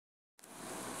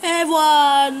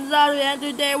everyone, Larry, and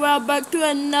today we're back to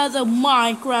another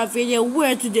Minecraft video.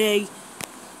 Where today,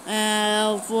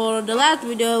 for the last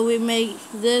video, we made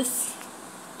this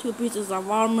 2 pieces of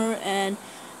armor, and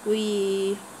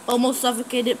we almost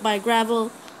suffocated by gravel.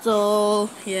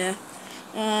 So yeah,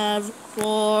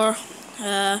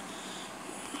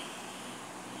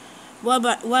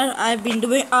 what I've been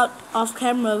doing out of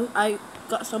camera, I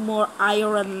got some more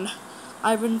iron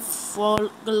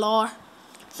for galore.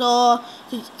 So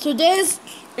today's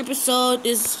episode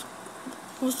is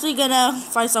mostly gonna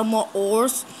find some more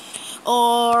ores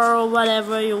or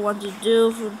whatever you want to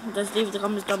do. Just leave the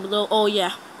comments down below. Oh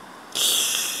yeah.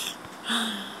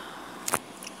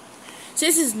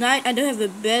 Since it's night, I don't have a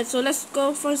bed, so let's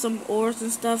go find some ores and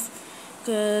stuff.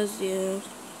 Cause yeah,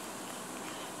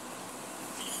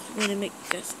 I'm gonna make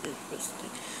this interesting.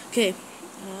 Okay.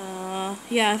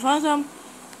 Yeah, I found some.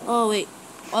 Oh wait,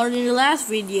 already in the last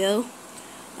video,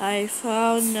 I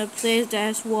found a place that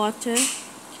has water.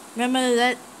 Remember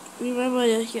that? Remember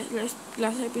the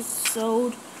last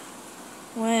episode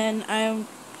when I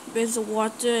went to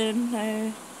water and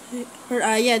I heard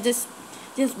yeah, this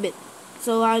bit.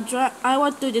 So I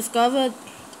want to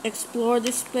explore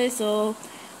this place. So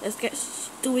let's get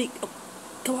to it.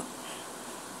 Oh,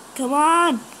 come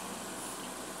on.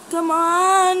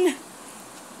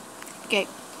 Okay.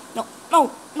 No.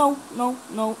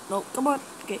 Come on.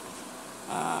 Okay.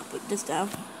 Put this down.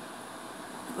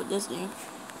 Put this in.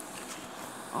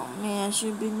 Oh man,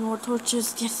 should be more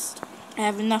torches. Yes, I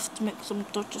have enough to make some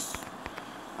torches.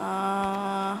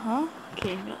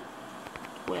 Okay.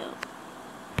 Well,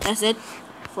 that's it.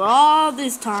 For all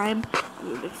this time,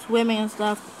 swimming and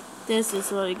stuff, this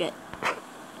is what I get.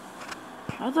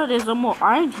 I thought there's some more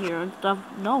iron here and stuff.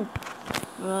 No.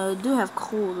 I do have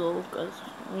coal though, because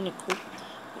we need coal.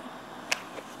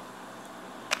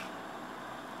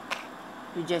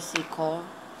 You just see coal.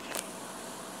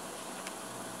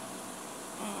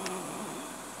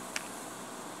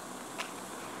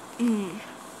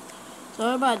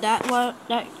 Sorry about that.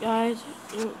 Guys?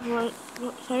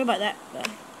 Sorry about that.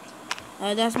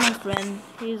 That's my friend.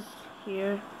 He's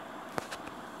here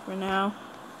for now.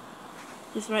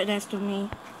 He's right next to me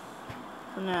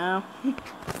for now.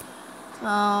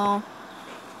 So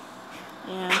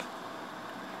yeah.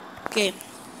 Okay.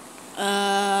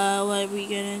 What are we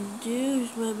gonna do?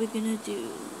 So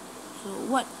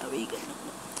what are we gonna do?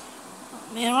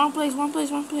 Oh, man, wrong place.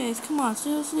 Come on,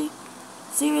 seriously?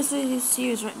 He's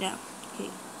serious right now. Okay.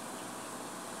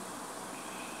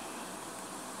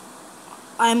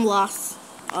 I'm lost.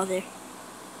 Oh, there.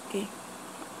 Okay.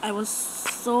 I was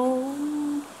so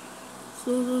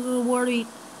worried.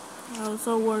 I was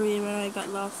so worried when I got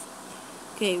lost.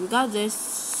 Okay, we got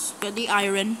this. Got the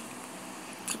iron.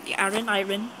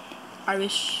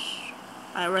 Irish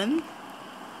iron.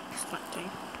 Thing.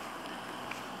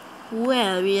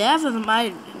 Well, we have some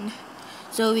iron,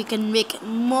 so we can make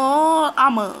more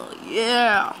armor.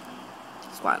 Yeah,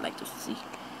 that's what I like to see.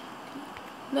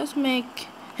 Let's make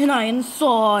an iron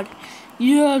sword.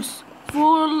 Yes,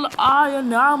 full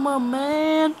iron armor,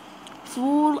 man.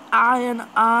 Full iron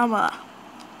armor.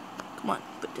 Come on,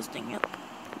 put this thing up.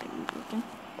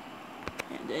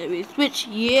 And there we switch.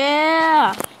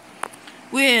 Yeah.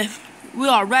 We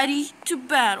are ready to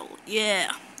battle.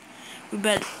 Yeah.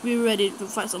 We're ready to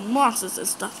fight some monsters and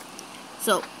stuff.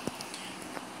 So,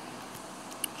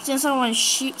 since I want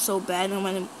sheep so bad, I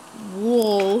want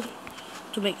wool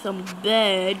to make some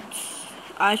beds.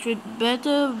 I should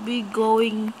better be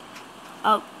going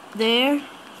out there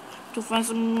to find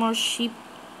some more sheep.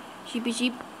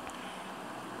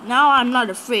 Now I'm not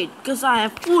afraid because I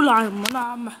have full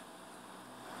armor.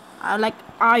 I like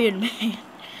Iron Man.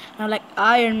 I like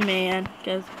Iron Man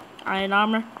because iron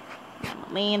armor,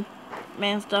 man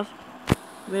stuff.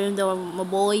 Even though I'm a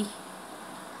boy.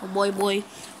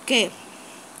 Okay.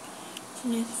 So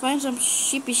let's find some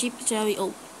sheepy, shall we?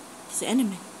 Oh, it's an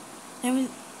enemy. I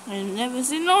never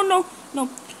seen. No.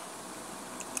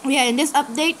 Yeah, in this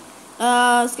update,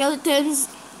 skeletons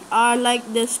are like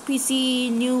this PC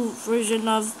new version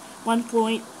of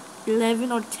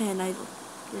 1.11 or 10. I don't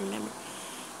remember.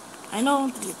 I know.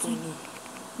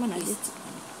 When I did.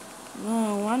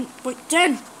 No,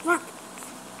 1.10. Fuck.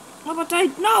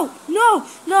 1.10. No.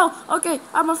 Okay,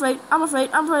 I'm afraid.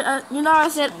 You know I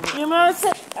said.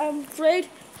 I'm afraid.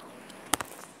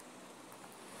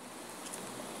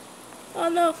 Oh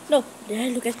no. Did I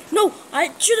look at him? No,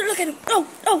 I shouldn't look at him. No.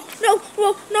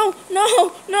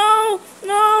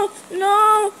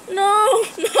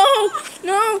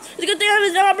 It's a good thing I have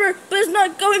his armor, but it's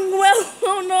not going well.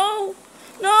 Oh no.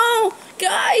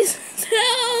 Guys,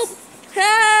 help.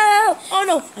 Oh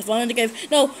no, I fall in the cave.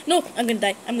 No, I'm gonna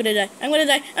die. I'm gonna die. I'm gonna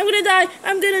die. I'm gonna die.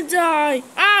 I'm gonna die.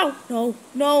 Ow! No,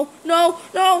 no, no,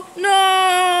 no, no!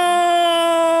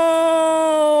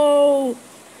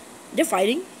 They're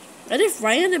fighting. Are they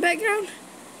fighting in the background?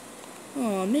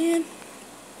 Oh man.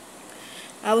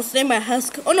 I was saying my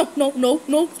husk. Oh no, no, no,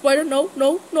 no, spider, no,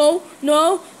 no, no,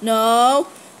 no, no,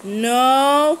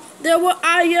 no. They were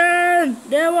iron.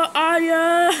 They were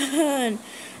iron.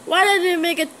 Why did they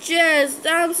make a chest?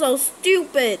 I'm so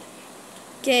stupid.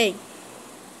 Okay.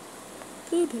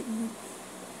 Good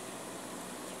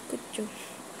job.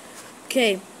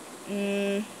 Okay.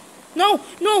 No,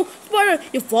 no, spider.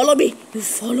 You follow me. You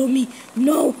follow me.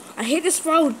 No, I hate this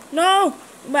phone. No.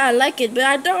 But I like it, but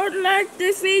I don't like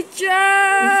the feature.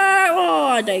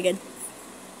 Oh, I die again.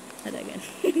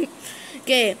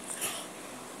 Okay.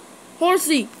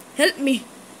 Horsey, help me.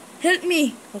 Help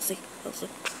me. Horsey.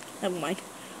 Never mind.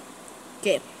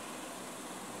 Okay.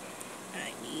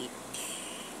 I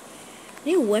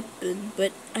need a weapon,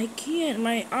 but I can't.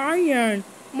 My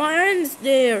iron's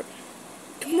there.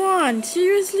 Come on,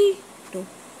 seriously?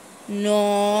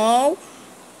 No.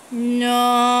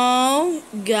 No,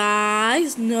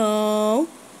 guys, no.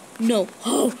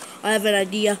 Oh, I have an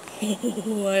idea.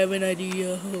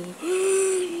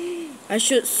 I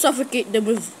should suffocate them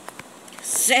with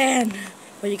sand.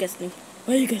 What do you guys think?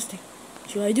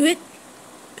 Should I do it?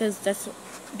 Because that's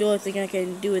the only thing I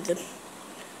can do with them.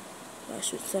 I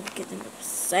should suffocate them with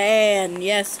sand.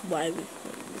 Yes, why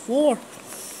before?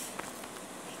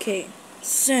 Okay,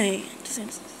 sand.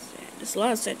 There's a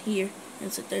lot of sand here.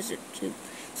 It's a desert too.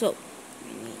 So,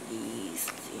 we need these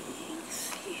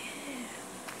things.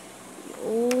 Yeah.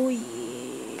 Oh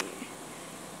yeah.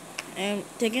 I'm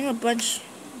taking a bunch.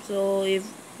 So I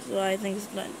think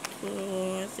it's not.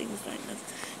 Enough.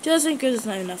 Just in case it's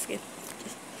not enough. Okay.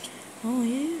 Oh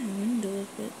yeah, windows,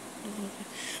 but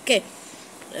okay.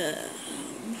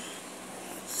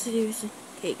 Seriously.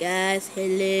 Okay, guys.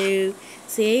 Hello.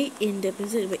 Stay in the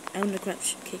position. Wait, I'm gonna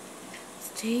crouch. Okay.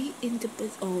 Stay in the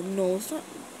position. Oh no, it's not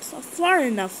far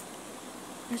enough.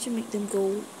 I should make them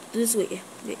go this way.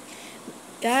 Okay.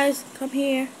 Guys, come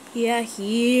here. Yeah,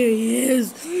 here he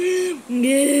is.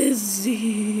 Yes.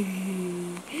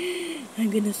 I'm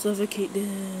gonna suffocate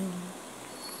them.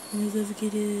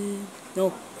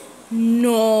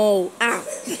 No. Ow.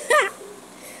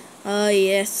 Oh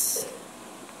yes.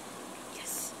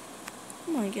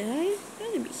 Come on, guys.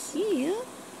 Gotta be here.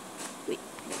 Wait,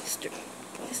 Mister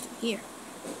here.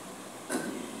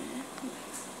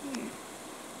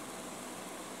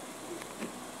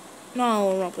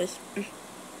 No, wrong place.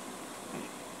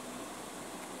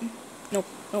 No.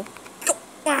 Go.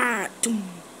 Ah,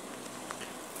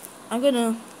 I'm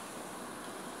gonna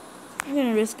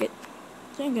risk it.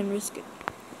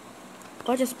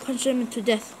 I'll just punch them to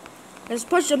death.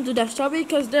 Shall we?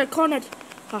 Because they're cornered.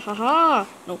 Ha ha ha.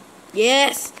 No.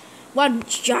 Yes. One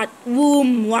shot.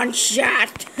 Boom. One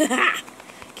shot.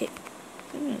 Okay.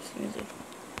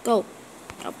 Go.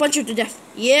 I'll punch you to death.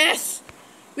 Yes.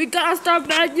 We gotta stop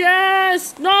that.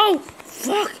 Yes. No.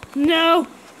 Fuck. No.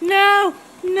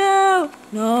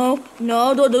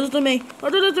 Don't do this to me.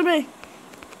 Don't do this to me.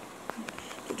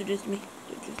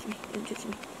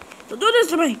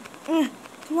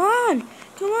 Come on.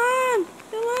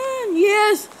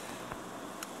 Yes.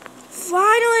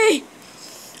 Finally.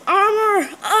 Armor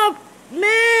up,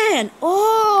 man.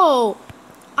 Oh,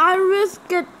 I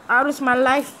risked my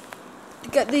life to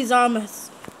get these armors,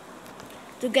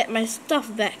 to get my stuff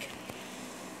back.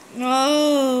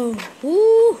 Oh,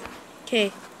 woo.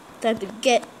 Okay, time to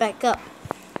get back up.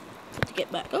 I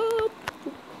get North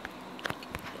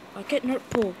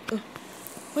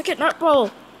Pole.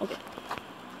 Okay.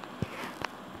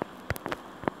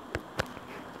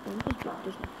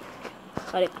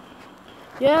 Got it.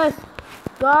 Yes,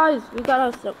 guys, we got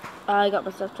our stuff. I got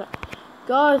my stuff back.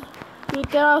 Guys, we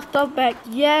got our stuff back.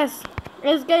 Yes,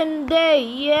 it's getting day.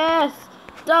 Yes,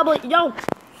 double. Yo,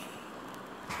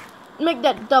 make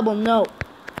that double. No.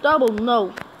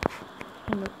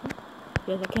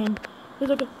 Yes, I can.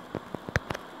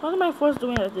 Why am I forced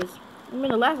doing like this? I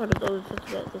mean, the last episode was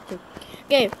just like this too.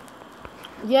 Okay.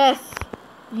 Yes,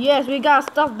 we got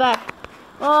stuff back.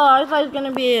 Oh, I thought it was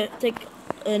gonna be take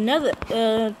another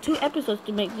 2 episodes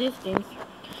to make these things,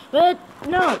 but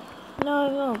no.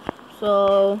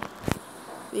 So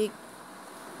we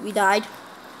died,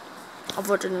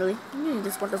 unfortunately.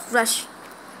 This was a fresh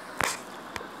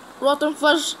rotten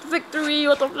flesh victory.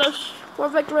 For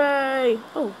victory.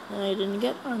 Oh, I didn't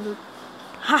get 100.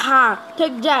 Haha,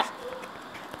 take that,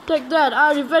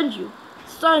 I'll revenge you,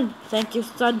 son. Thank you,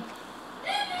 son.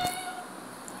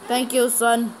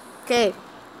 Okay,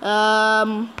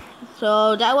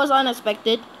 so that was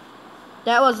unexpected.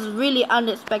 That was really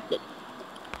unexpected.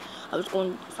 I was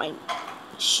going to find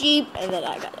sheep, and then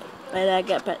I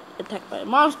got attacked by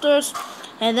monsters,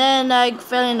 and then I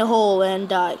fell in the hole and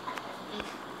died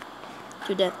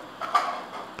to death.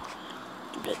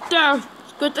 Death.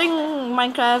 Good thing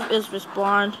Minecraft is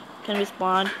can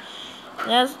respawn.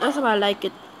 That's why I like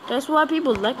it. That's why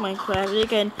people like Minecraft. They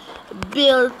can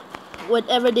build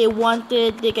whatever they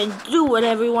wanted. They can do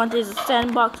whatever they wanted. It's a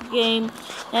sandbox game,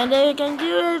 and they can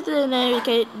do it, and then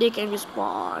they can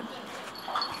respawn.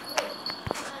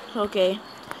 Okay.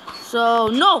 So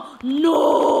no,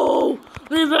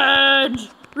 revenge,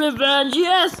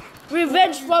 yes,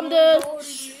 revenge from the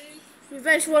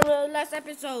last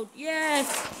episode. Yes,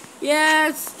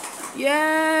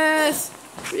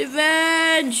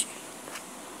 revenge.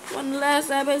 One last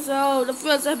episode, the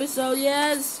first episode.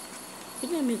 Yes.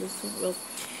 Did I make this one?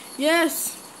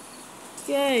 Yes.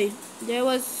 Okay, that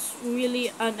was really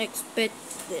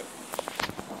unexpected.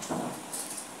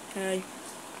 Okay,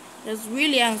 that's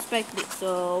really unexpected.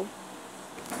 So.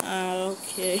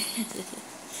 Okay.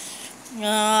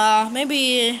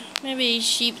 Maybe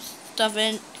sheep stuff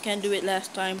and can do it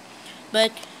last time,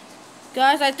 but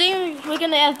guys, I think we're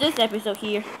gonna end this episode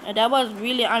here, and that was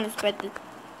really unacceptable.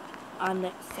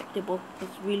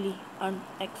 It's really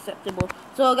unacceptable.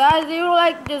 So guys, if you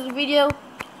like this video,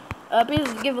 please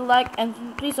give a like and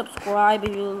please subscribe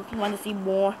if you want to see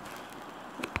more.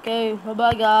 Okay, bye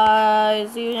bye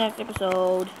guys. See you next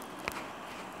episode.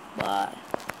 Bye.